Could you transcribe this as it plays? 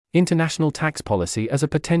International Tax Policy as a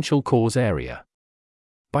Potential Cause Area.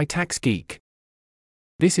 By Tax Geek.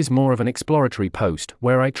 This is more of an exploratory post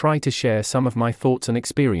where I try to share some of my thoughts and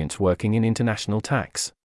experience working in international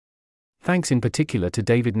tax. Thanks in particular to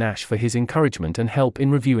David Nash for his encouragement and help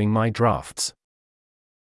in reviewing my drafts.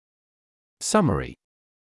 Summary.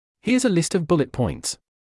 Here's a list of bullet points.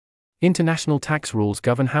 International tax rules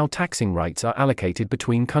govern how taxing rights are allocated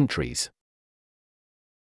between countries.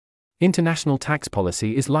 International tax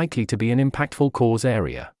policy is likely to be an impactful cause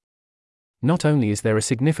area. Not only is there a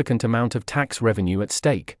significant amount of tax revenue at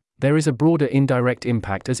stake, there is a broader indirect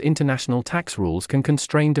impact as international tax rules can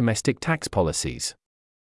constrain domestic tax policies.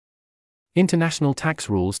 International tax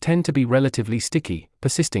rules tend to be relatively sticky,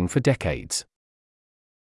 persisting for decades.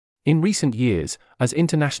 In recent years, as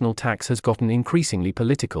international tax has gotten increasingly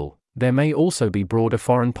political, there may also be broader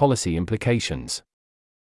foreign policy implications.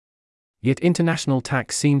 Yet international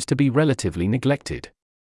tax seems to be relatively neglected.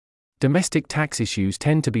 Domestic tax issues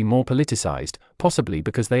tend to be more politicized, possibly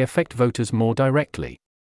because they affect voters more directly.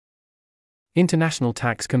 International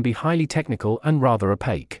tax can be highly technical and rather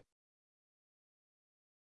opaque.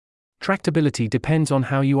 Tractability depends on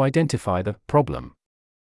how you identify the problem.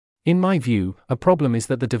 In my view, a problem is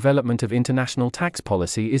that the development of international tax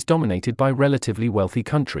policy is dominated by relatively wealthy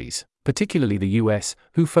countries, particularly the US,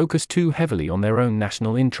 who focus too heavily on their own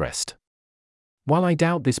national interest. While I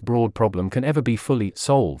doubt this broad problem can ever be fully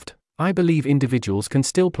solved, I believe individuals can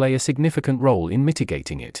still play a significant role in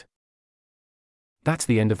mitigating it. That's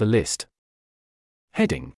the end of the list.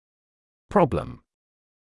 Heading. Problem.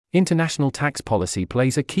 International tax policy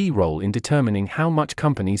plays a key role in determining how much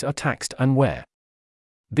companies are taxed and where.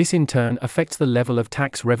 This in turn affects the level of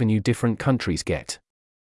tax revenue different countries get.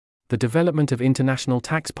 The development of international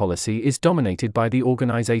tax policy is dominated by the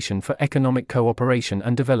Organization for Economic Cooperation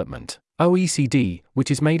and Development, OECD, which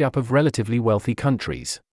is made up of relatively wealthy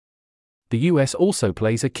countries. The US also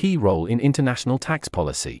plays a key role in international tax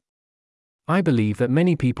policy. I believe that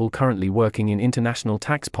many people currently working in international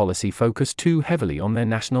tax policy focus too heavily on their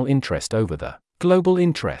national interest over the global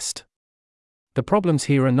interest. The problems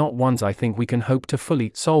here are not ones I think we can hope to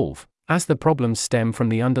fully solve, as the problems stem from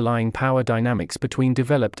the underlying power dynamics between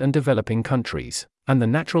developed and developing countries, and the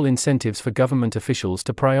natural incentives for government officials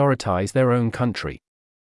to prioritize their own country.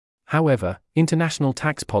 However, international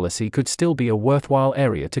tax policy could still be a worthwhile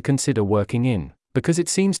area to consider working in, because it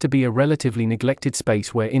seems to be a relatively neglected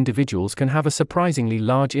space where individuals can have a surprisingly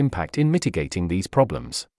large impact in mitigating these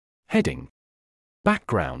problems. Heading.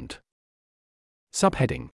 Background.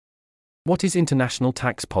 Subheading. What is international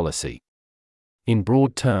tax policy? In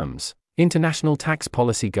broad terms, international tax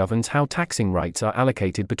policy governs how taxing rights are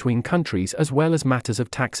allocated between countries as well as matters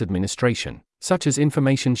of tax administration, such as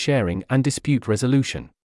information sharing and dispute resolution.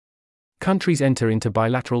 Countries enter into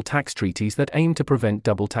bilateral tax treaties that aim to prevent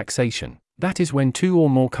double taxation. That is when two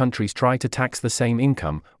or more countries try to tax the same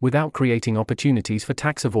income, without creating opportunities for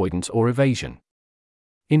tax avoidance or evasion.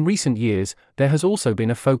 In recent years, there has also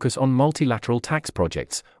been a focus on multilateral tax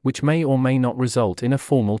projects, which may or may not result in a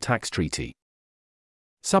formal tax treaty.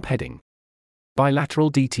 Subheading.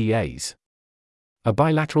 Bilateral DTAs. A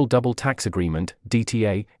bilateral double tax agreement,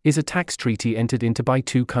 DTA, is a tax treaty entered into by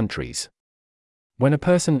two countries. When a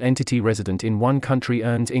person-entity resident in one country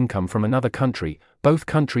earns income from another country, both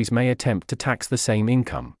countries may attempt to tax the same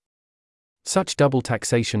income. Such double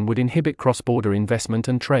taxation would inhibit cross-border investment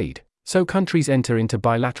and trade, so countries enter into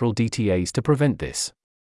bilateral DTAs to prevent this.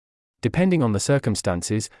 Depending on the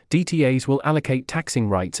circumstances, DTAs will allocate taxing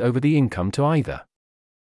rights over the income to either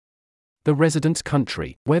the residence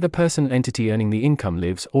country, where the person-entity earning the income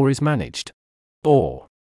lives or is managed, or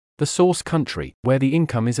the source country, where the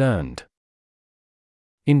income is earned.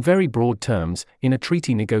 In very broad terms, in a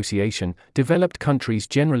treaty negotiation, developed countries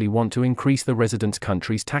generally want to increase the residence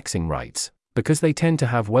country's taxing rights, because they tend to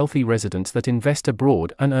have wealthy residents that invest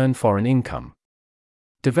abroad and earn foreign income.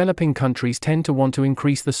 Developing countries tend to want to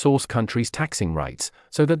increase the source country's taxing rights,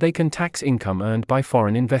 so that they can tax income earned by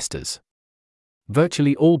foreign investors.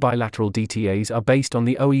 Virtually all bilateral DTAs are based on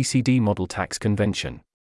the OECD Model Tax Convention.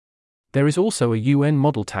 There is also a UN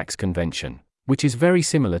Model Tax Convention, which is very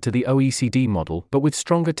similar to the OECD model but with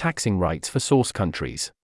stronger taxing rights for source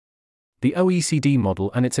countries. The OECD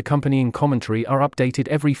model and its accompanying commentary are updated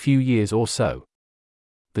every few years or so.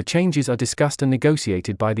 The changes are discussed and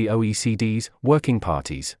negotiated by the OECD's working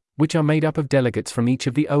parties, which are made up of delegates from each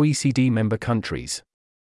of the OECD member countries.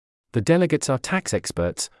 The delegates are tax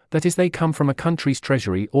experts, that is, they come from a country's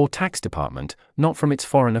treasury or tax department, not from its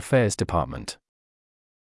foreign affairs department.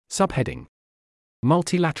 Subheading.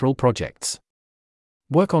 Multilateral projects.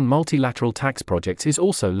 Work on multilateral tax projects is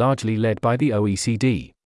also largely led by the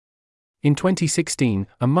OECD. In 2016,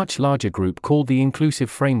 a much larger group called the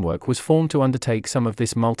Inclusive Framework was formed to undertake some of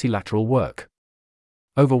this multilateral work.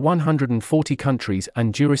 Over 140 countries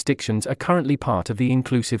and jurisdictions are currently part of the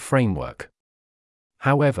Inclusive Framework.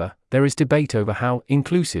 However, there is debate over how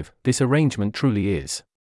inclusive this arrangement truly is.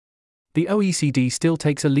 The OECD still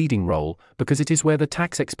takes a leading role because it is where the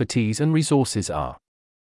tax expertise and resources are.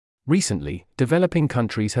 Recently, developing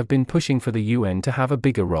countries have been pushing for the UN to have a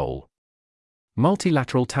bigger role.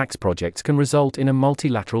 Multilateral tax projects can result in a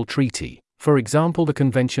multilateral treaty. For example, the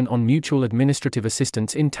Convention on Mutual Administrative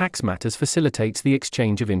Assistance in Tax Matters facilitates the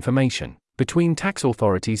exchange of information between tax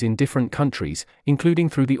authorities in different countries, including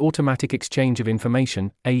through the Automatic Exchange of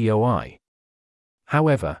Information, AEOI.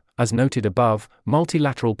 However, as noted above,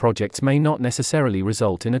 multilateral projects may not necessarily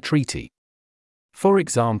result in a treaty. For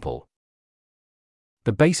example,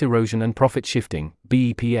 the Base Erosion and Profit Shifting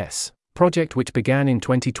 (BEPS) project, which began in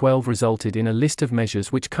 2012, resulted in a list of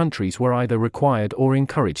measures which countries were either required or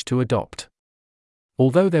encouraged to adopt.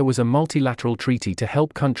 Although there was a multilateral treaty to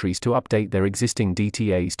help countries to update their existing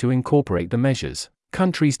DTAs to incorporate the measures,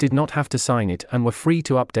 countries did not have to sign it and were free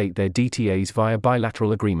to update their DTAs via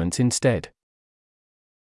bilateral agreements instead.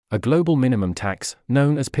 A global minimum tax,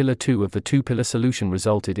 known as Pillar 2 of the two-pillar solution,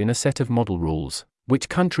 resulted in a set of model rules, which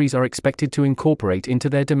countries are expected to incorporate into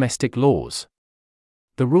their domestic laws.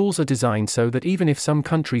 The rules are designed so that even if some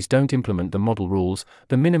countries don't implement the model rules,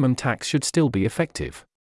 the minimum tax should still be effective.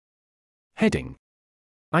 Heading: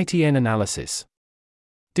 ITN Analysis.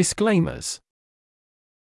 Disclaimers.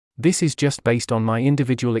 This is just based on my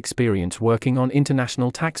individual experience working on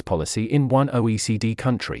international tax policy in one OECD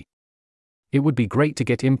country. It would be great to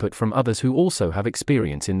get input from others who also have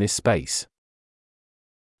experience in this space.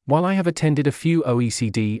 While I have attended a few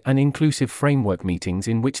OECD and Inclusive Framework meetings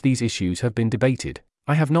in which these issues have been debated,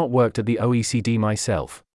 I have not worked at the OECD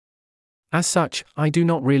myself. As such, I do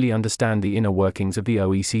not really understand the inner workings of the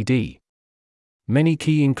OECD. Many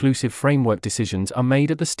key Inclusive Framework decisions are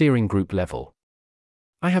made at the steering group level.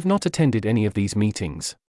 I have not attended any of these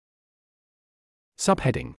meetings.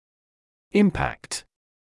 Subheading: Impact.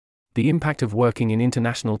 The impact of working in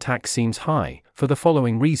international tax seems high, for the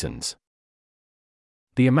following reasons.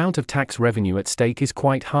 The amount of tax revenue at stake is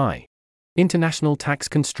quite high. International tax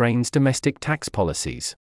constrains domestic tax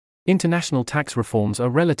policies. International tax reforms are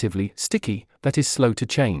relatively sticky, that is, slow to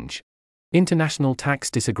change. International tax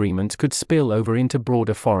disagreements could spill over into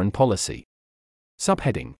broader foreign policy.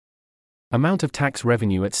 Subheading: Amount of tax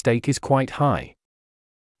revenue at stake is quite high.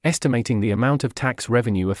 Estimating the amount of tax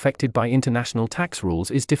revenue affected by international tax rules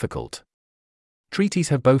is difficult. Treaties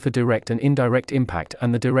have both a direct and indirect impact,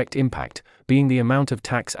 and the direct impact, being the amount of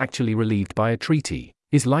tax actually relieved by a treaty,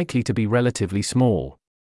 is likely to be relatively small.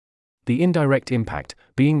 The indirect impact,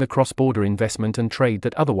 being the cross-border investment and trade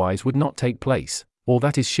that otherwise would not take place, or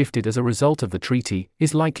that is shifted as a result of the treaty,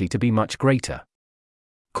 is likely to be much greater.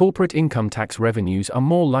 Corporate income tax revenues are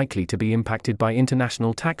more likely to be impacted by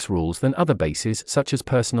international tax rules than other bases such as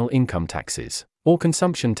personal income taxes or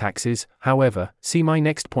consumption taxes. However, see my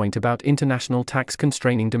next point about international tax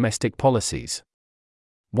constraining domestic policies.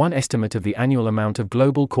 One estimate of the annual amount of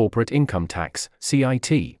global corporate income tax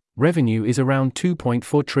 (CIT) revenue is around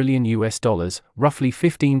 $2.4 trillion, roughly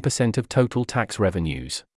 15% of total tax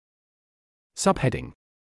revenues. Subheading: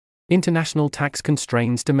 International tax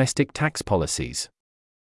constrains domestic tax policies.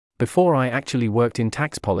 Before I actually worked in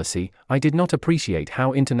tax policy, I did not appreciate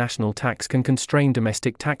how international tax can constrain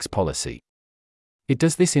domestic tax policy. It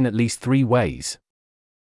does this in at least 3 ways.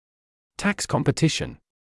 Tax competition.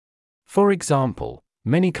 For example,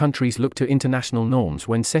 many countries look to international norms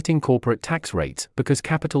when setting corporate tax rates because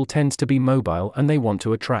capital tends to be mobile and they want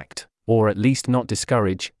to attract, or at least not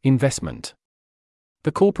discourage, investment.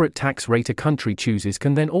 The corporate tax rate a country chooses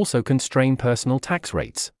can then also constrain personal tax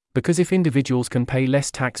rates, because if individuals can pay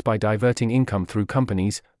less tax by diverting income through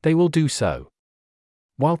companies, they will do so.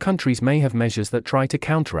 While countries may have measures that try to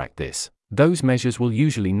counteract this, those measures will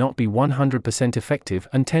usually not be 100% effective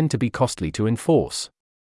and tend to be costly to enforce.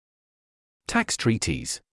 Tax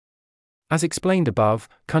treaties. As explained above,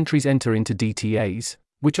 countries enter into DTAs,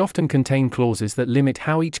 which often contain clauses that limit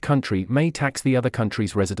how each country may tax the other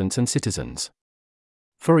country's residents and citizens.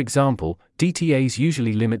 For example, DTAs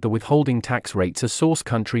usually limit the withholding tax rates a source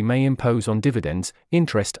country may impose on dividends,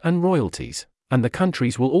 interest, and royalties, and the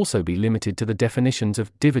countries will also be limited to the definitions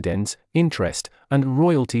of dividends, interest, and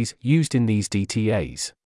royalties used in these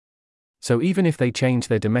DTAs. So even if they change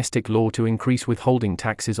their domestic law to increase withholding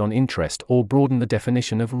taxes on interest or broaden the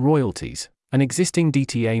definition of royalties, an existing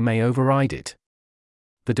DTA may override it.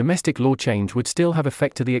 The domestic law change would still have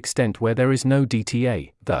effect to the extent where there is no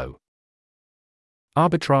DTA, though.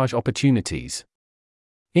 Arbitrage opportunities.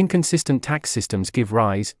 Inconsistent tax systems give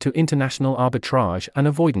rise to international arbitrage and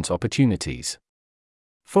avoidance opportunities.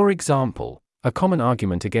 For example, a common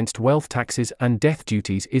argument against wealth taxes and death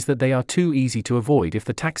duties is that they are too easy to avoid if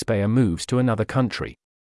the taxpayer moves to another country.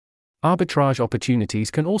 Arbitrage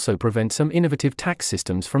opportunities can also prevent some innovative tax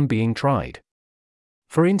systems from being tried.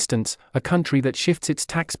 For instance, a country that shifts its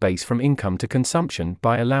tax base from income to consumption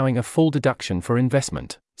by allowing a full deduction for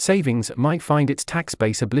investment savings might find its tax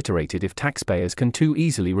base obliterated if taxpayers can too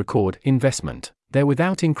easily record investment there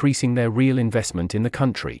without increasing their real investment in the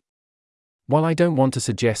country. While I don't want to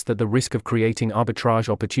suggest that the risk of creating arbitrage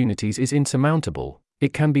opportunities is insurmountable,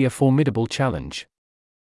 it can be a formidable challenge.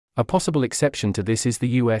 A possible exception to this is the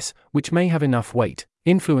US, which may have enough weight,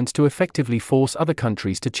 influence to effectively force other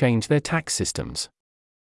countries to change their tax systems.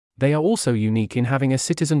 They are also unique in having a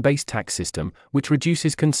citizen-based tax system, which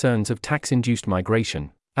reduces concerns of tax-induced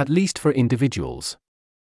migration, at least for individuals.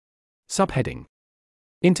 Subheading: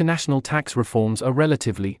 International tax reforms are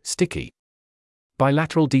relatively sticky.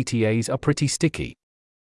 Bilateral DTAs are pretty sticky.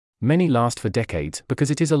 Many last for decades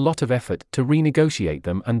because it is a lot of effort to renegotiate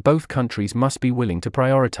them, and both countries must be willing to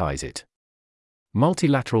prioritize it.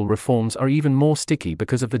 Multilateral reforms are even more sticky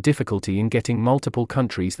because of the difficulty in getting multiple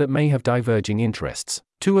countries that may have diverging interests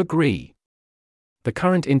to agree. The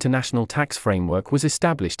current international tax framework was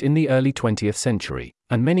established in the early 20th century,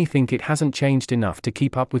 and many think it hasn't changed enough to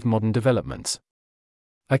keep up with modern developments.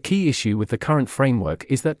 A key issue with the current framework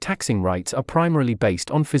is that taxing rights are primarily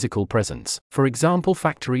based on physical presence, for example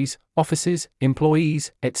factories, offices,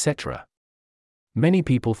 employees, etc. Many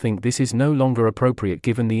people think this is no longer appropriate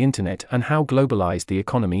given the internet and how globalized the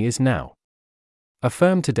economy is now. A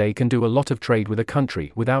firm today can do a lot of trade with a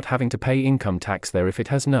country without having to pay income tax there if it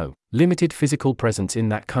has no limited physical presence in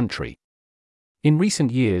that country. In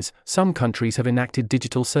recent years, some countries have enacted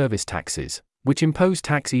digital service taxes, which impose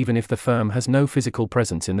tax even if the firm has no physical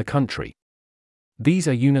presence in the country. These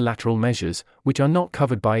are unilateral measures, which are not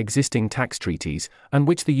covered by existing tax treaties, and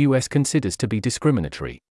which the US considers to be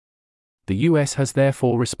discriminatory. The US has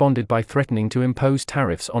therefore responded by threatening to impose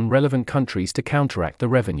tariffs on relevant countries to counteract the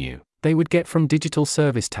revenue they would get from digital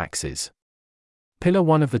service taxes. Pillar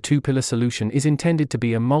 1 of the two-pillar solution is intended to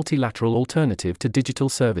be a multilateral alternative to digital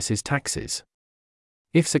services taxes.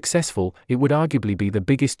 If successful, it would arguably be the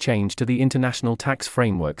biggest change to the international tax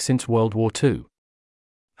framework since World War II.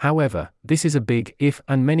 However, this is a big if,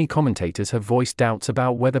 and many commentators have voiced doubts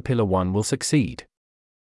about whether Pillar 1 will succeed.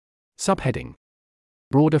 Subheading: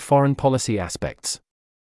 Broader foreign policy aspects.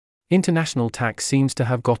 International tax seems to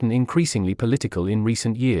have gotten increasingly political in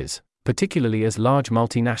recent years, particularly as large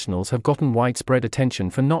multinationals have gotten widespread attention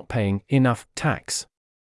for not paying enough tax.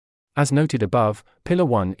 As noted above, Pillar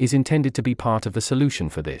 1 is intended to be part of the solution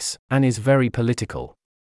for this, and is very political.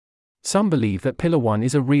 Some believe that Pillar 1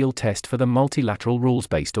 is a real test for the multilateral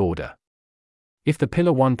rules-based order. If the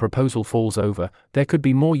Pillar 1 proposal falls over, there could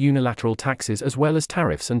be more unilateral taxes as well as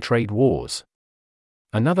tariffs and trade wars.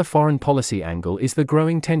 Another foreign policy angle is the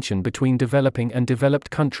growing tension between developing and developed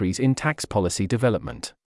countries in tax policy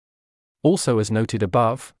development. Also, as noted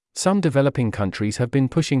above, some developing countries have been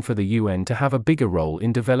pushing for the UN to have a bigger role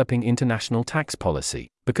in developing international tax policy,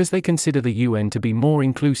 because they consider the UN to be more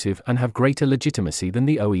inclusive and have greater legitimacy than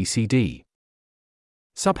the OECD.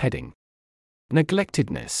 Subheading: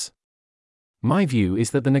 Neglectedness. My view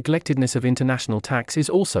is that the neglectedness of international tax is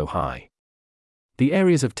also high. The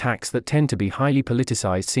areas of tax that tend to be highly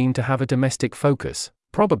politicized seem to have a domestic focus,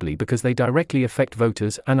 probably because they directly affect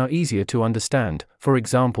voters and are easier to understand, for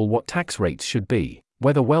example what tax rates should be,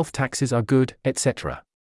 whether wealth taxes are good, etc.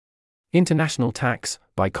 International tax,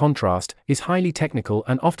 by contrast, is highly technical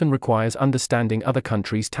and often requires understanding other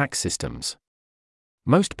countries' tax systems.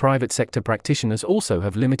 Most private sector practitioners also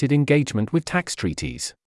have limited engagement with tax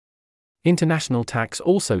treaties. International tax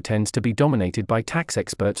also tends to be dominated by tax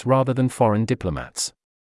experts rather than foreign diplomats.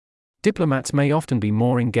 Diplomats may often be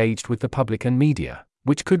more engaged with the public and media,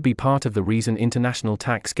 which could be part of the reason international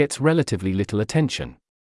tax gets relatively little attention.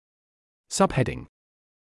 Subheading: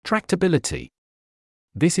 Tractability.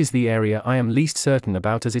 This is the area I am least certain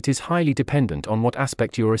about, as it is highly dependent on what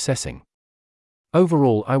aspect you're assessing.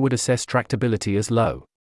 Overall, I would assess tractability as low.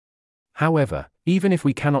 However, even if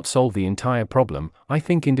we cannot solve the entire problem, I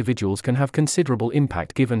think individuals can have considerable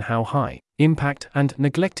impact given how high impact and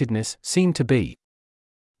neglectedness seem to be.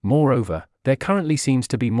 Moreover, there currently seems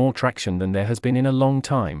to be more traction than there has been in a long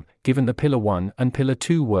time, given the Pillar 1 and Pillar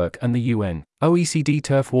 2 work and the UN, OECD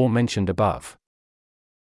turf war mentioned above.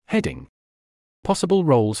 Heading: Possible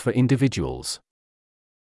roles for individuals.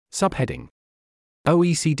 Subheading: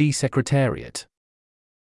 OECD Secretariat.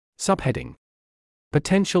 Subheading: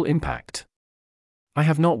 Potential impact. I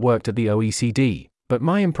have not worked at the OECD, but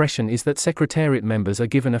my impression is that Secretariat members are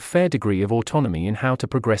given a fair degree of autonomy in how to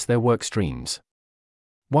progress their work streams.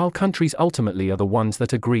 While countries ultimately are the ones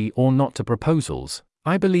that agree or not to proposals,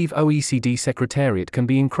 I believe OECD Secretariat can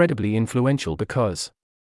be incredibly influential because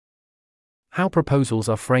how proposals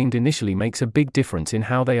are framed initially makes a big difference in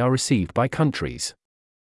how they are received by countries.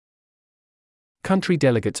 Country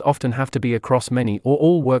delegates often have to be across many or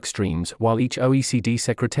all work streams, while each OECD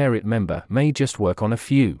Secretariat member may just work on a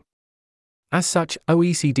few. As such,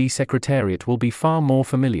 OECD Secretariat will be far more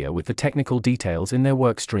familiar with the technical details in their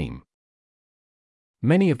work stream.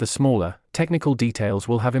 Many of the smaller, technical details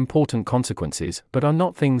will have important consequences but are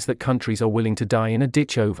not things that countries are willing to die in a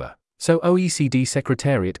ditch over, so OECD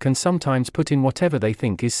Secretariat can sometimes put in whatever they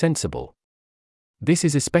think is sensible. This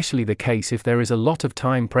is especially the case if there is a lot of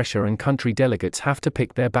time pressure and country delegates have to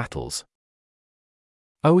pick their battles.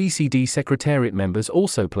 OECD Secretariat members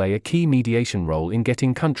also play a key mediation role in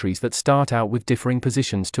getting countries that start out with differing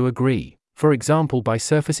positions to agree, for example by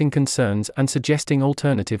surfacing concerns and suggesting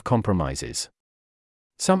alternative compromises.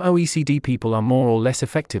 Some OECD people are more or less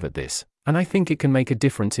effective at this, and I think it can make a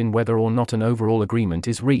difference in whether or not an overall agreement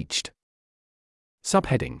is reached.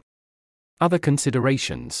 Subheading: Other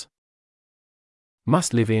considerations.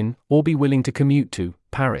 Must live in, or be willing to commute to,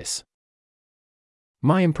 Paris.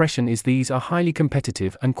 My impression is these are highly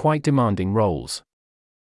competitive and quite demanding roles.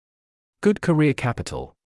 Good career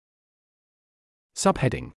capital.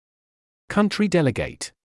 Subheading: Country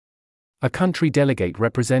delegate. A country delegate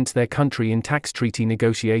represents their country in tax treaty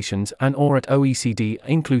negotiations and/or at OECD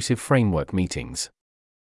inclusive framework meetings.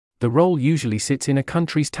 The role usually sits in a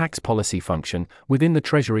country's tax policy function, within the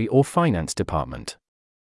Treasury or Finance Department.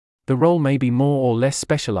 The role may be more or less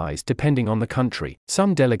specialized depending on the country.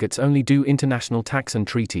 Some delegates only do international tax and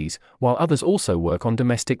treaties, while others also work on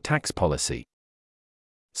domestic tax policy.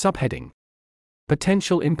 Subheading: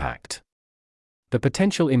 Potential impact. The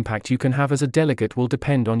potential impact you can have as a delegate will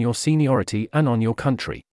depend on your seniority and on your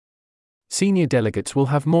country. Senior delegates will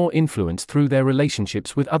have more influence through their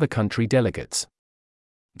relationships with other country delegates.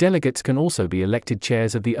 Delegates can also be elected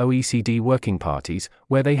chairs of the OECD working parties,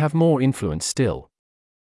 where they have more influence still.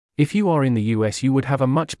 If you are in the US, you would have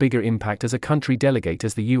a much bigger impact as a country delegate,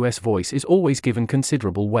 as the US voice is always given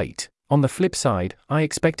considerable weight. On the flip side, I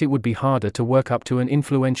expect it would be harder to work up to an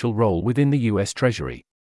influential role within the US Treasury.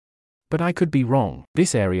 But I could be wrong.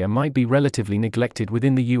 This area might be relatively neglected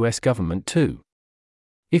within the US government too.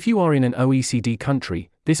 If you are in an OECD country,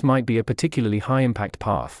 this might be a particularly high-impact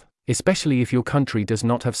path, especially if your country does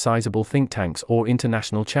not have sizable think tanks or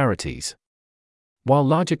international charities. While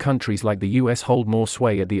larger countries like the US hold more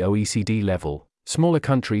sway at the OECD level, smaller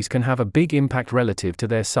countries can have a big impact relative to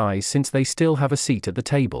their size since they still have a seat at the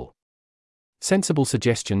table. Sensible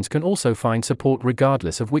suggestions can also find support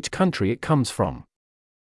regardless of which country it comes from.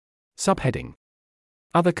 Subheading: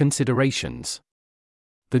 Other considerations.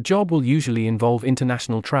 The job will usually involve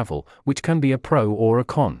international travel, which can be a pro or a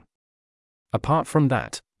con. Apart from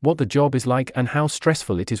that, what the job is like and how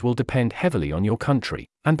stressful it is will depend heavily on your country,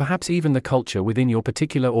 and perhaps even the culture within your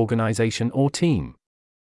particular organization or team.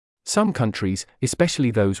 Some countries, especially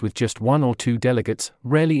those with just one or two delegates,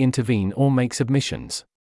 rarely intervene or make submissions.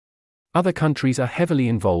 Other countries are heavily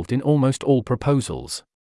involved in almost all proposals.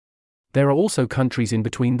 There are also countries in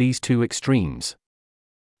between these two extremes.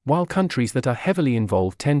 While countries that are heavily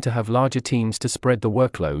involved tend to have larger teams to spread the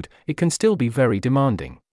workload, it can still be very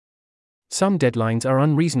demanding. Some deadlines are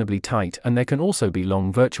unreasonably tight, and there can also be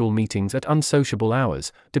long virtual meetings at unsociable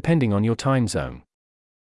hours, depending on your time zone.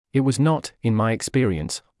 It was not, in my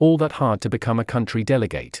experience, all that hard to become a country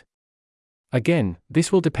delegate. Again,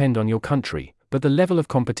 this will depend on your country, but the level of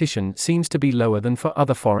competition seems to be lower than for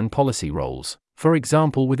other foreign policy roles, for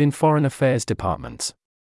example within foreign affairs departments.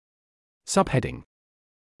 Subheading: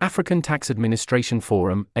 African Tax Administration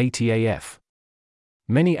Forum, ATAF.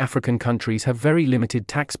 Many African countries have very limited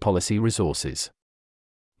tax policy resources.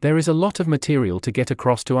 There is a lot of material to get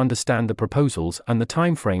across to understand the proposals, and the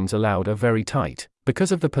timeframes allowed are very tight,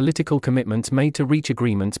 because of the political commitments made to reach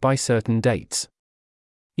agreements by certain dates.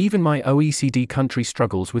 Even my OECD country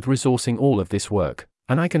struggles with resourcing all of this work,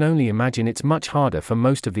 and I can only imagine it's much harder for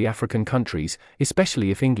most of the African countries,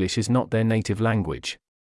 especially if English is not their native language.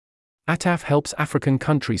 ATAF helps African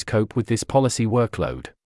countries cope with this policy workload.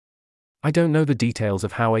 I don't know the details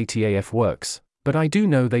of how ATAF works, but I do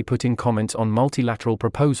know they put in comments on multilateral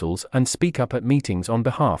proposals and speak up at meetings on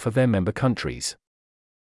behalf of their member countries.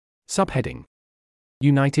 Subheading: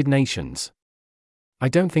 United Nations. I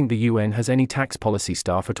don't think the UN has any tax policy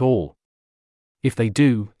staff at all. If they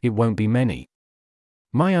do, it won't be many.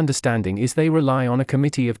 My understanding is they rely on a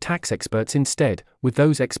committee of tax experts instead, with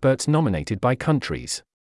those experts nominated by countries.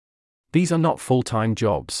 These are not full-time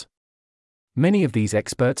jobs. Many of these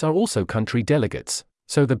experts are also country delegates,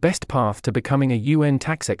 so the best path to becoming a UN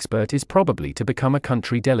tax expert is probably to become a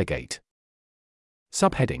country delegate.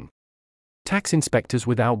 Subheading: Tax Inspectors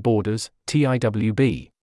Without Borders, TIWB.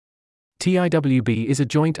 TIWB is a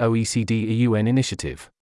joint OECD-UN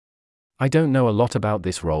initiative. I don't know a lot about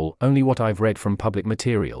this role, only what I've read from public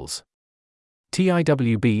materials.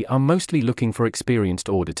 TIWB are mostly looking for experienced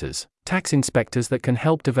auditors, tax inspectors that can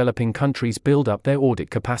help developing countries build up their audit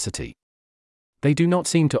capacity. They do not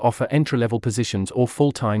seem to offer entry-level positions or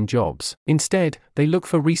full-time jobs. Instead, they look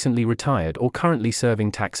for recently retired or currently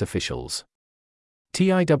serving tax officials.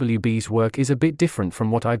 TIWB's work is a bit different from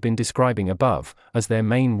what I've been describing above, as their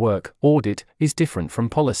main work, audit, is different from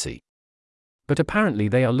policy. But apparently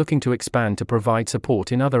they are looking to expand to provide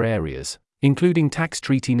support in other areas, including tax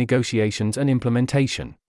treaty negotiations and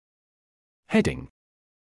implementation. Heading: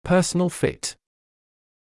 Personal fit.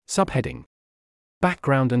 Subheading: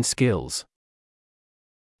 Background and skills.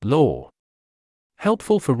 Law.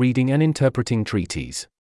 Helpful for reading and interpreting treaties.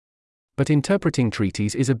 But interpreting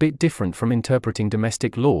treaties is a bit different from interpreting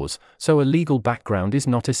domestic laws, so a legal background is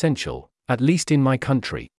not essential, at least in my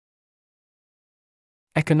country.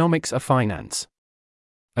 Economics or finance.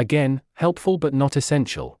 Again, helpful but not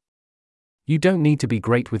essential. You don't need to be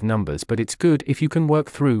great with numbers, but it's good if you can work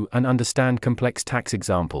through and understand complex tax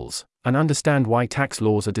examples, and understand why tax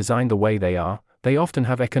laws are designed the way they are. They often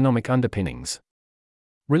have economic underpinnings.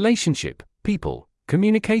 Relationship, people,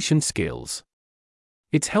 communication skills.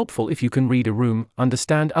 It's helpful if you can read a room,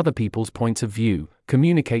 understand other people's points of view,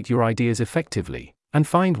 communicate your ideas effectively, and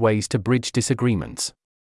find ways to bridge disagreements.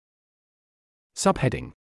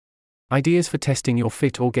 Subheading: Ideas for testing your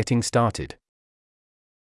fit or getting started.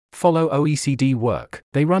 Follow OECD work.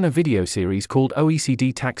 They run a video series called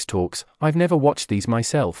OECD Tax Talks. I've never watched these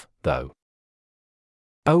myself, though.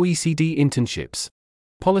 OECD internships.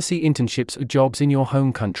 Policy internships are jobs in your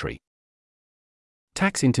home country.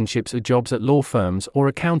 Tax internships are jobs at law firms or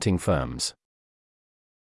accounting firms.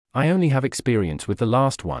 I only have experience with the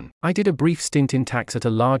last one. I did a brief stint in tax at a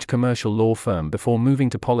large commercial law firm before moving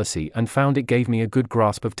to policy and found it gave me a good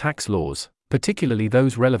grasp of tax laws, particularly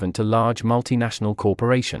those relevant to large multinational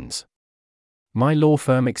corporations. My law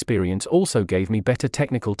firm experience also gave me better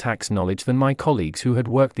technical tax knowledge than my colleagues who had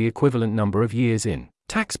worked the equivalent number of years in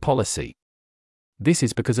tax policy. This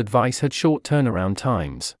is because advice had short turnaround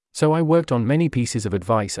times, so I worked on many pieces of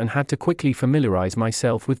advice and had to quickly familiarize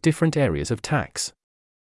myself with different areas of tax.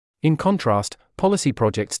 In contrast, policy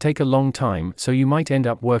projects take a long time, so you might end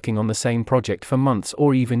up working on the same project for months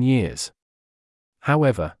or even years.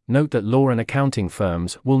 However, note that law and accounting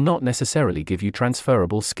firms will not necessarily give you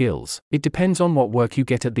transferable skills. It depends on what work you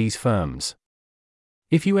get at these firms.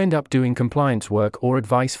 If you end up doing compliance work or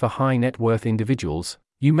advice for high net worth individuals,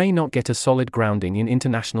 you may not get a solid grounding in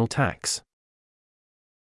international tax.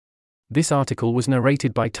 This article was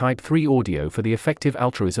narrated by Type 3 Audio for the Effective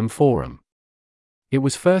Altruism Forum. It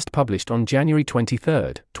was first published on January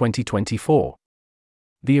 23, 2024.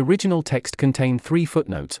 The original text contained 3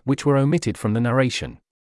 footnotes which were omitted from the narration.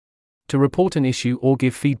 To report an issue or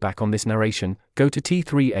give feedback on this narration, go to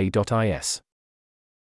t3a.is.